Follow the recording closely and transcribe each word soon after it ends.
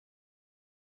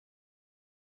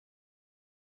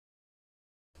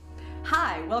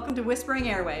Hi, welcome to Whispering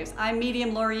Airwaves. I'm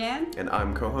medium Lorianne. And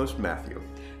I'm co-host Matthew.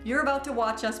 You're about to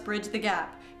watch us bridge the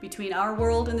gap between our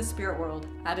world and the spirit world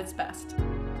at its best.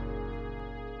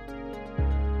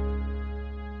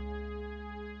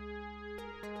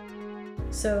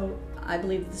 So I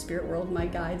believe that the spirit world, my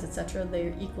guides, etc.,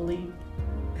 they equally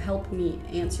help me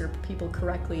answer people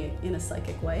correctly in a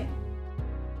psychic way.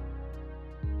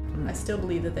 I still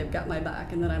believe that they've got my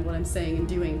back and that what I'm saying and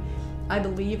doing, I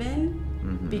believe in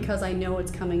because I know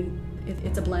it's coming.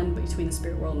 It's a blend between the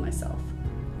spirit world and myself.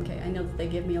 Okay, I know that they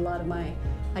give me a lot of my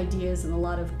ideas and a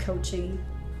lot of coaching,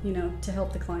 you know, to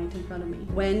help the client in front of me.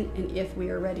 When and if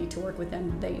we are ready to work with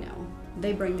them, they know.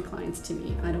 They bring the clients to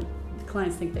me. The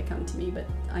clients think they come to me, but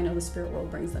I know the spirit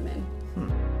world brings them in.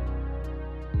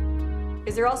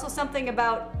 Is there also something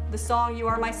about the song "You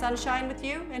Are My Sunshine" with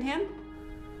you and him?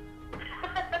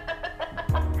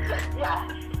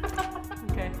 Yes.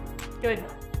 Okay, good,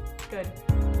 good.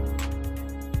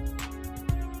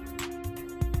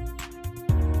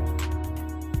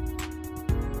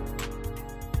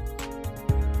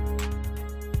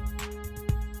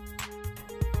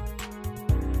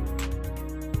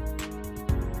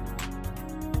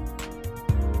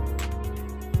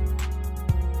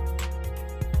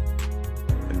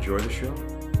 Enjoy the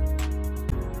show.